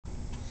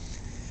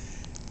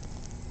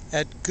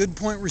At Good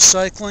Point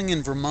Recycling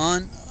in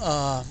Vermont,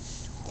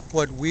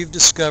 what we've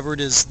discovered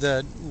is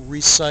that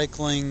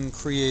recycling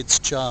creates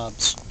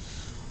jobs.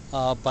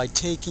 By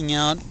taking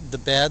out the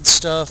bad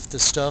stuff, the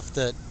stuff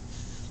that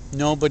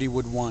nobody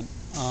would want.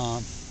 Uh,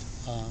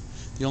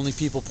 the only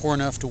people poor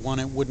enough to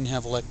want it wouldn't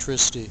have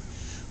electricity.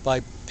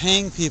 By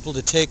paying people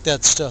to take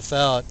that stuff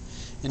out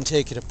and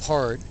take it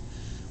apart,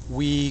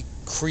 we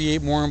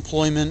create more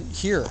employment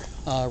here,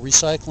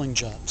 recycling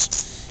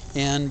jobs.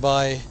 And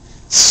by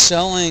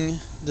selling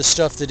the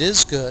stuff that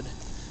is good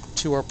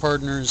to our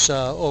partners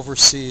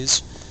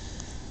overseas,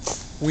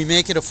 we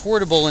make it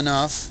affordable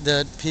enough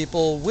that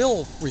people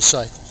will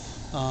recycle.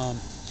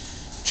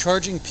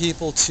 Charging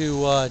people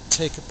to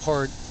take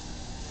apart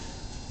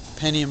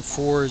Pentium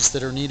 4s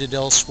that are needed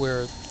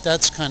elsewhere,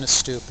 that's kind of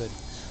stupid.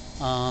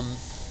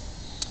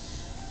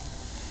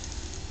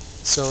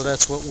 So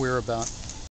that's what we're about.